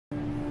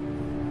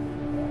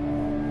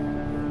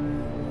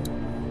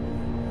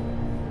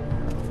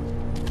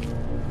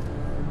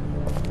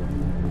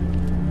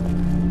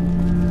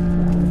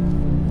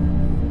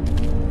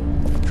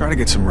to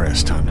get some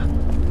rest, hon.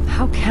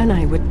 How can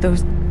I with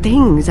those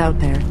things out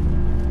there?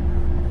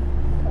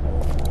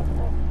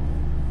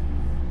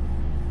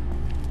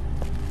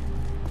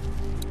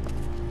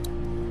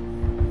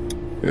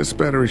 This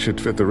battery should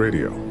fit the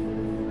radio.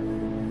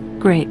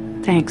 Great,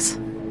 thanks.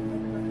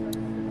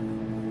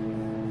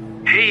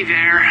 Hey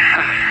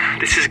there,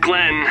 this is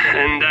Glenn,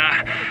 and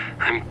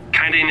I'm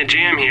kinda in a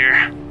jam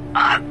here.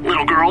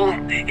 Little girl,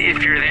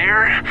 if you're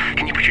there,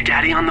 can you put your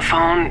daddy on the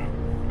phone?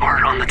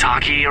 Or on the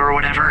talkie or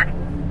whatever?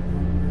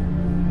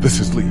 This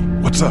is Lee.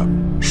 What's up?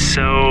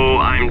 So,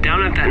 I'm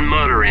down at that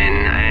motor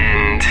inn,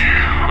 and,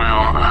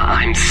 well,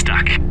 I'm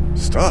stuck.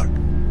 Stuck?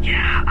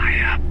 Yeah,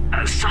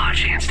 I saw a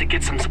chance to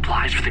get some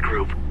supplies for the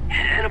group,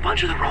 and a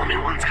bunch of the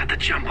Roman ones got the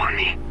jump on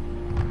me.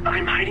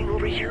 I'm hiding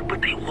over here,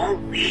 but they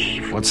won't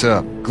leave. What's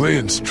up?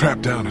 Glenn's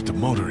trapped down at the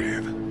motor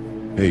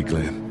inn. Hey,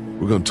 Glenn.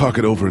 We're gonna talk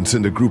it over and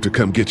send a group to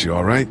come get you,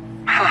 alright?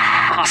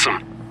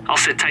 Awesome. I'll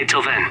sit tight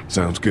till then.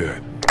 Sounds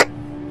good.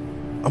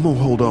 I'm gonna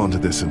hold on to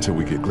this until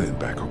we get Glenn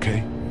back,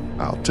 okay?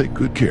 I'll take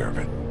good care of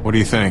it. What do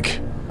you think?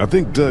 I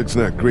think Doug's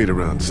not great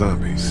around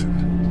zombies,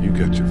 and you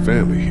got your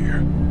family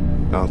here.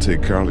 I'll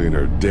take Carly and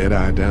her dead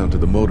eye down to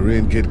the motor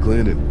inn, get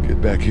Glenn, and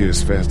get back here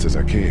as fast as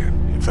I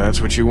can. If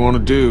that's what you want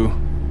to do.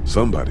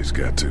 Somebody's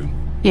got to.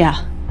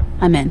 Yeah,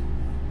 I'm in.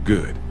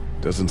 Good.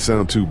 Doesn't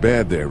sound too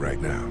bad there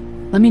right now.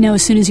 Let me know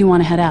as soon as you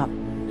want to head out.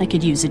 I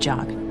could use a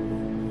jog.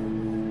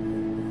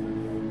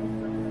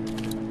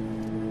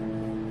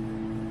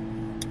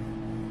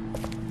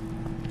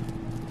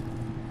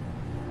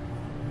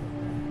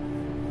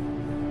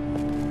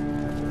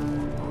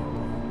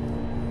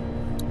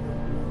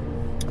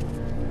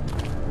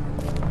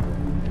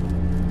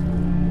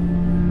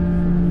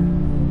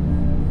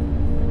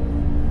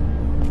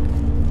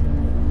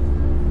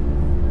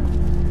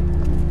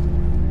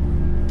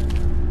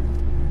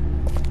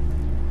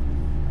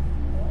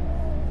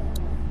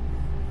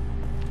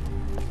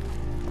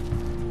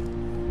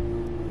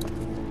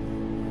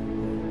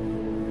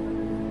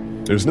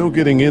 There's no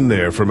getting in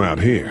there from out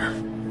here.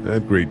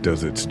 That grate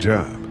does its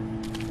job.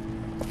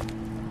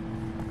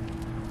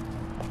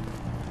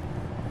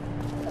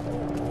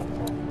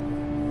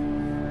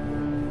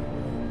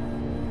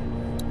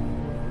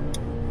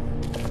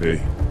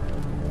 Hey.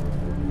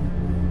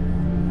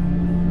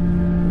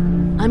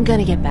 I'm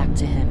gonna get back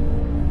to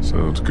him.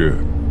 Sounds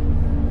good.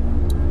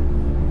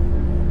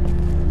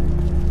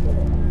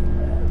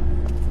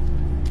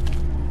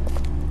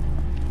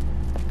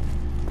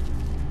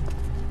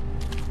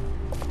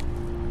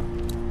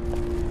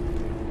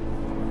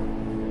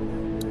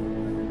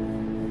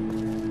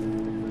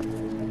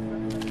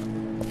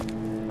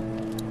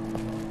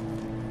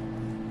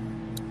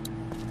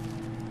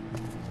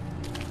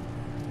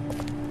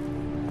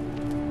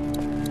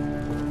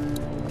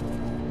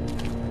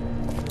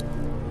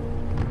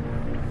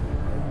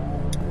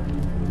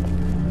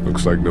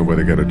 Looks like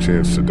nobody got a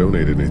chance to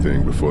donate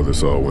anything before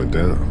this all went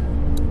down.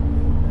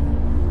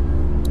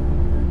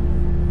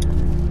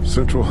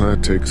 Central High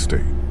Tech State.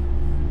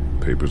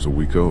 Paper's a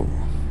week old.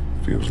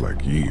 Feels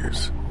like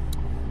years.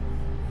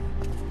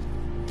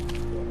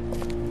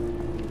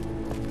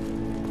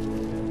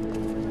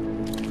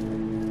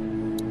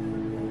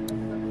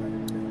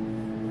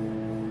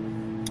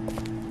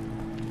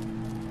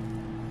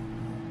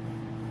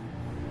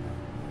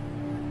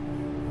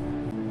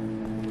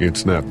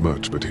 It's not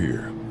much, but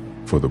here.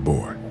 For the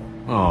boy.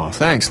 Oh,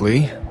 thanks,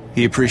 Lee.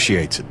 He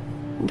appreciates it.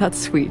 That's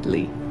sweet,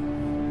 Lee.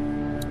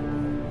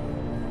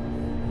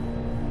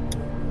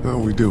 How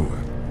we doing?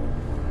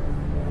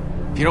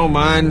 If you don't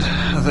mind,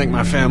 I think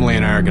my family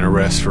and I are gonna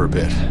rest for a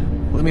bit.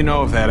 Let me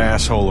know if that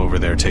asshole over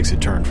there takes a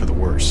turn for the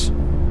worse.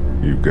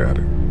 You got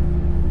it.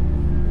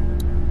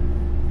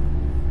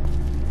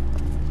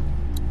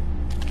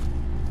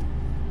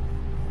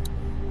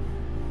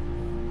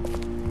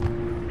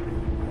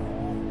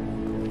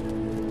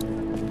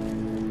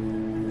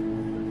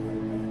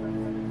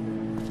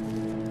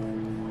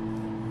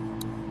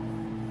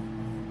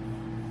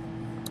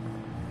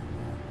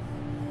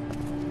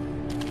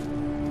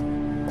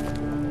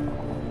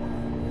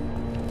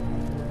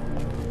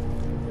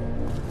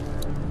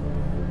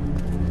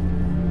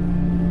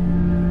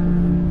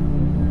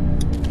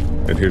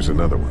 And here's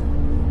another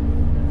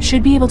one.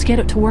 Should be able to get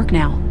it to work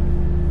now.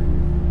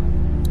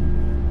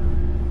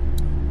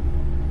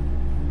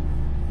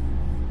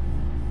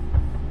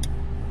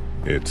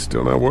 It's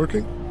still not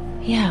working?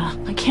 Yeah,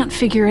 I can't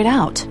figure it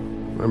out.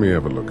 Let me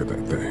have a look at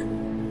that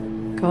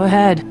thing. Go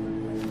ahead.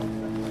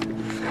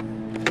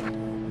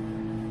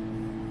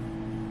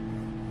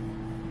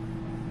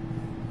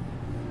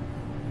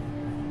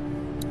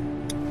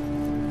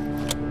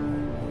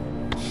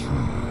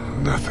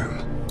 Nothing.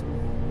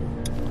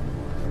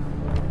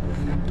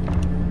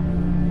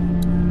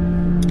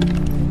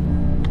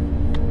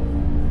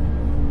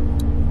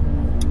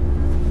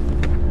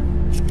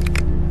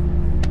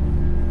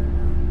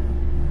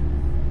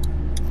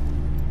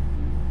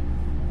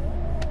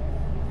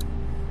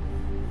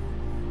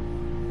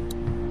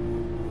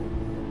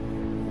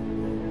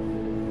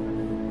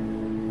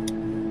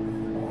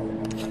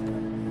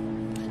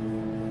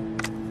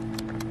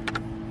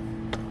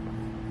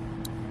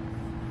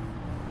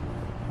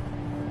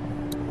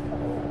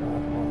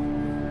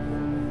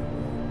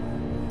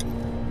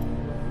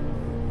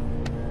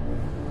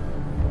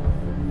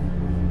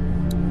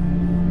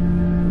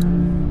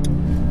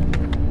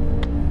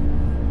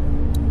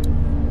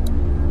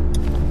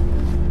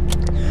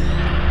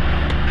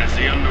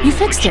 You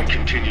fixed it.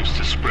 Continues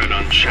to spread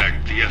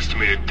unchecked. The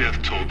estimated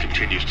death toll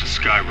continues to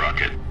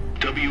skyrocket.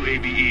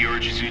 WABE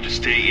urges you to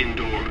stay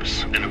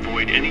indoors and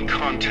avoid any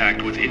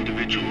contact with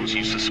individuals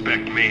you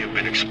suspect may have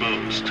been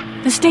exposed.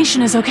 The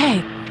station is okay.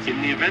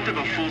 In the event of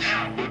a full...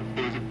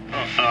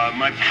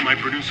 my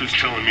producer's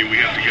telling me we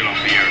have to get off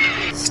the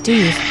air.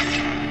 Steve.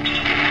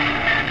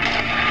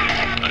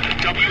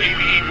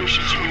 WABE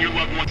wishes you and your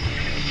loved one...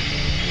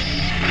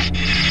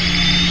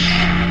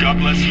 God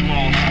bless you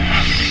all.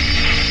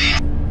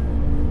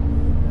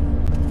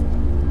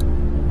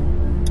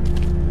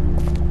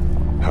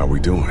 How we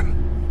doing?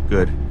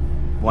 Good.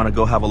 Want to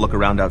go have a look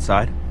around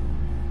outside?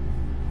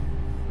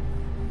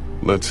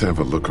 Let's have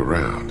a look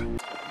around.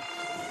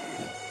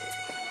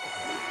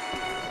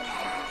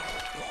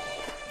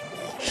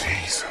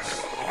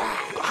 Jesus.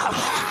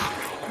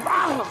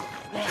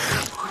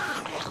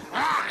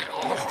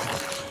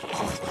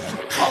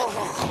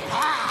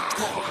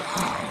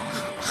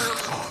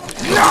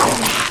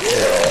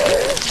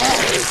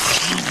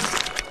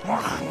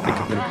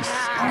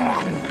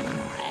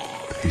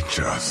 They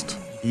just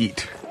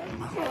Eat.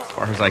 As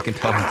far as I can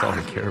tell, that's all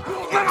they care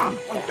about.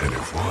 And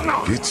if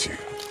one gets you,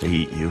 They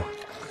eat you.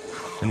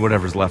 And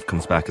whatever's left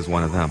comes back as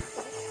one of them.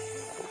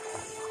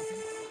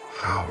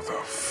 how the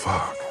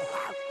fuck?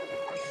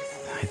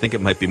 I think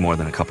it might be more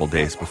than a couple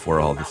days before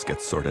all this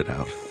gets sorted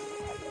out.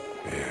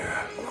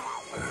 Yeah,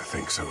 I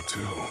think so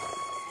too.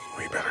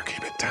 We better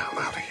keep it down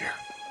out of here.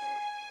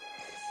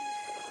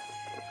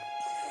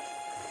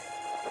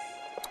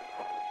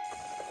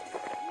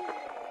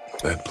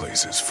 That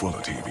place is full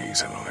of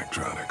TVs and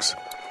electronics.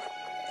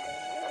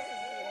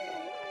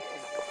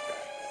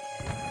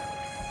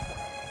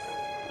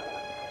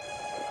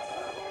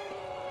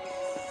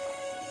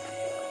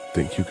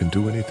 Think you can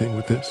do anything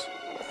with this?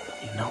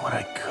 You know what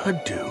I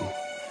could do?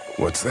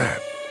 What's that?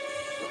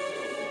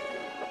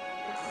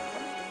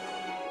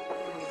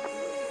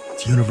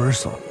 It's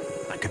universal.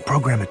 I could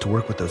program it to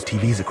work with those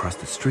TVs across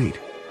the street.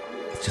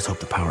 Let's just hope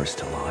the power's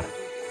still on.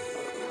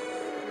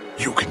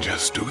 You can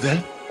just do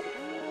that?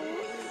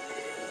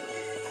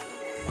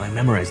 I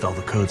memorized all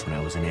the codes when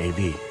I was in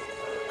AV.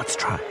 Let's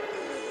try.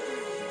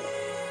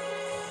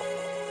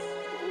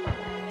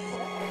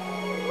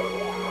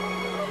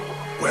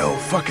 Well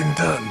fucking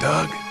done,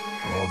 Doug.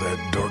 All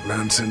that dork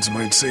nonsense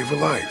might save a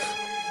life.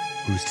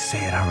 Who's to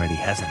say it already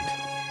hasn't?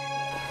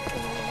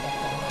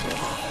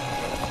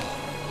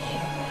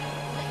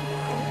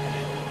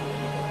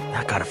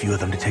 That got a few of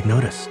them to take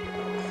notice.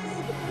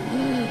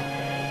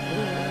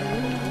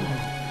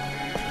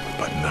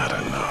 But not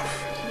enough.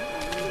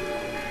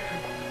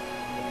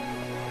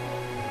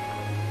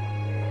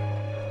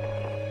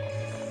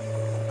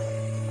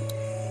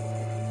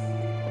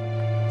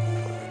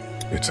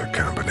 It's a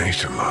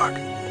combination lock.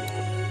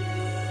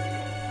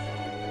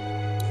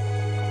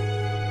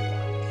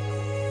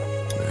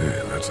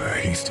 Man, that's a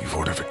hasty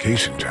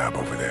fortification job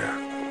over there.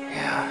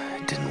 Yeah,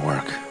 it didn't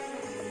work.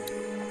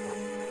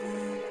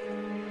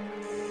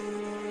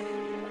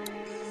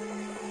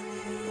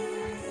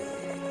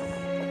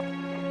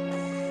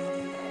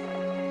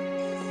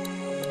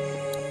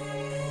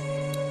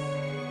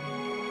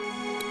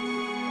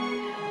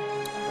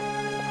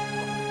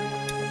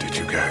 Did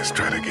you guys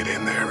try to get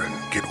in there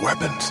and get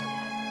weapons?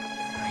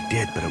 I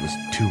did, but it was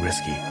too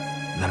risky.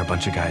 And then a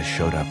bunch of guys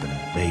showed up and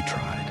they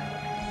tried.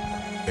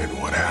 And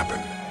what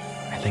happened?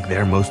 I think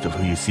they're most of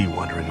who you see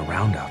wandering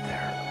around out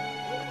there.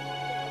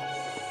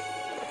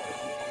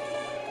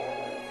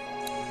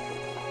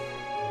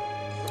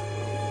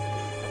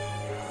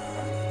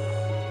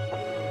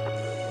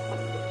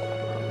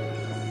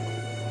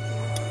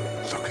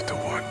 Look at the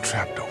one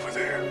trapped over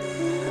there.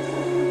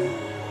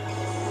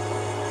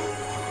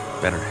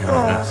 Better him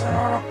than us,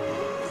 huh?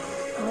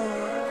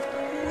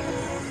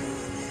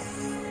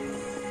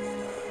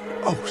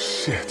 Oh,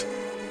 shit.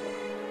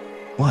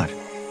 What?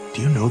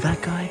 Do you know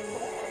that guy?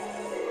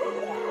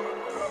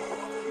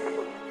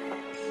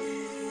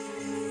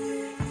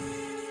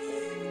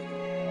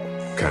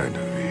 Kind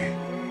of.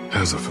 He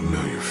has a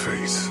familiar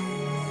face.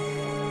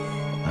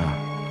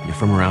 You're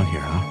from around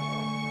here, huh?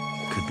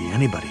 Could be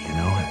anybody, you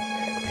know?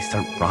 They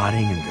start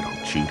rotting and get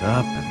all chewed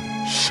up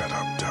and... Shut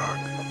up, Doug.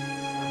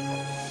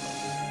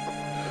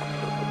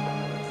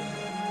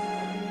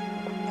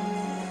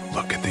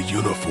 Look at the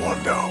uniform,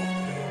 though.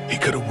 He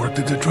could have worked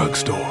at the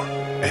drugstore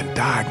and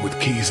died with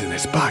keys in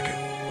his pocket.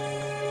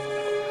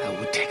 It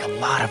would take a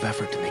lot of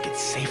effort to make it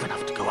safe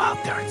enough to go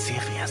out there and see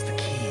if he has the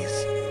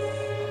keys.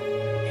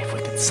 If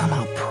we could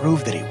somehow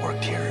prove that he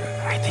worked here,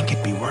 I think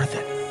it'd be worth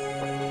it.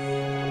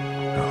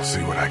 I'll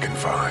see what I can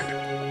find.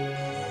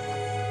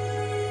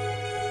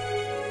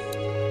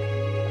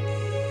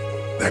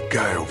 That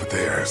guy over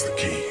there has the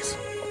keys.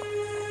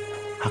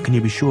 How can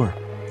you be sure?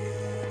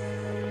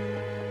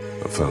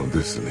 I found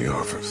this in the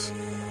office.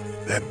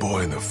 That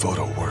boy in the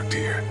photo worked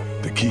here.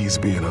 The keys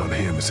being on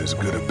him is as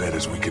good a bet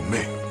as we can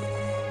make.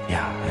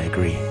 Yeah, I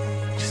agree.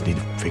 Just need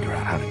to figure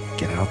out how to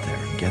get out there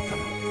and get them.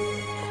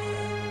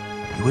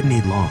 You wouldn't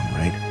need long,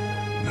 right?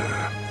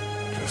 Nah,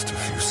 just a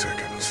few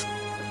seconds.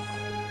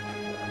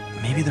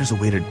 Maybe there's a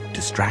way to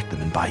distract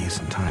them and buy you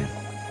some time.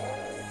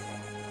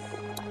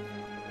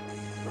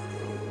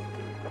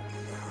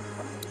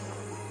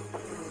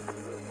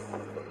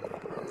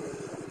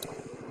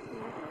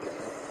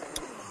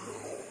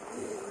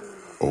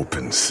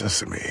 Open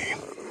sesame.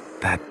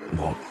 That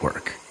won't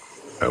work.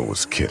 I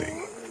was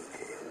kidding.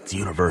 It's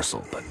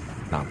universal, but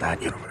not that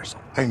universal.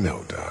 I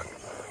know, Doug.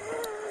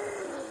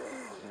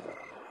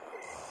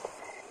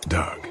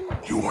 Doug,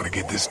 you want to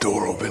get this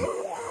door open?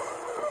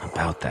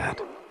 About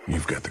that.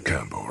 You've got the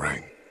combo,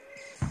 right?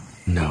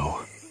 No.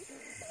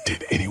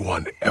 Did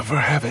anyone ever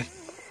have it?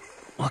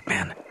 Look,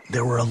 man,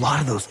 there were a lot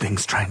of those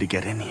things trying to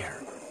get in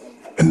here.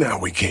 And now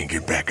we can't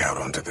get back out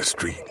onto the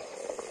street.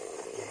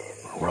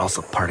 We're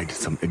also party to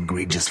some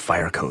egregious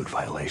fire code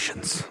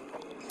violations.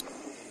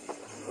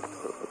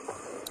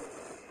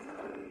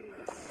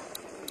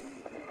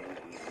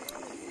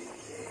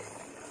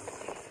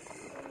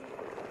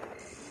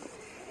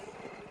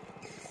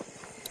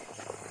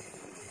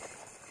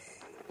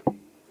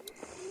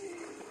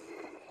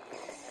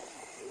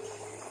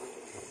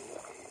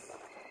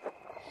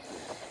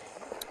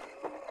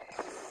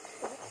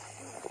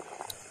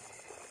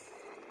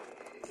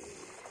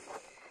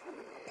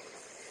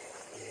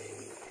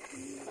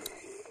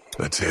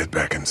 Let's head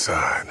back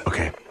inside.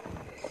 Okay.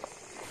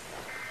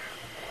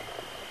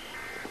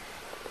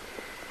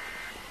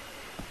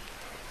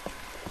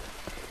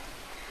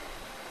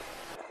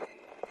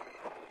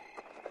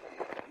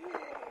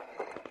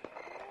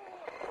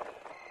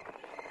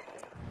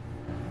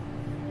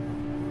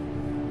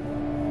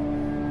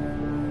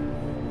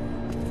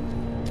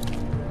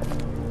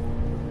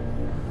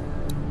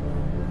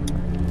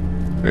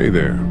 Hey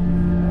there.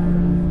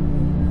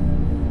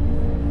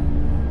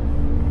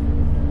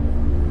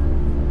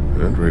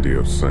 That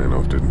radio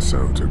sign-off didn't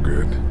sound too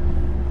good.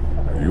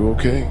 Are you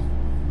okay?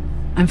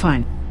 I'm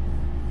fine.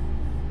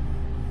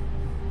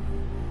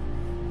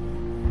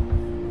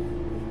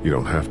 You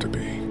don't have to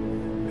be.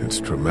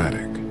 It's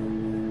traumatic.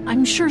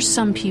 I'm sure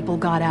some people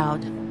got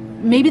out.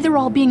 Maybe they're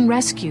all being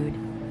rescued.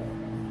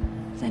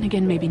 Then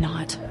again, maybe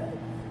not.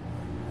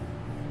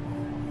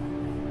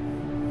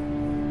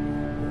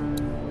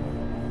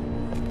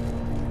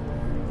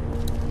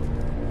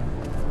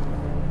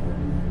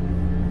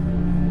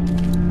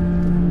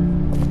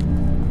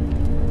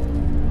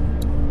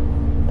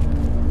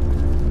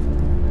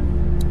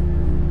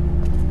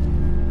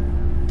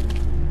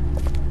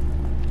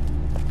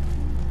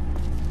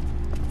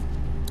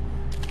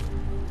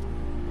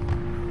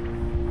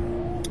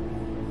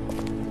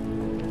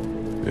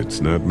 It's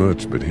not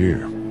much, but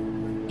here.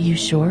 You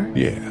sure?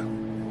 Yeah.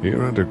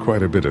 You're under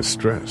quite a bit of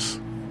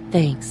stress.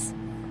 Thanks.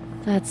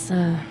 That's,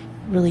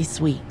 really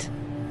sweet.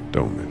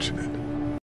 Don't mention it.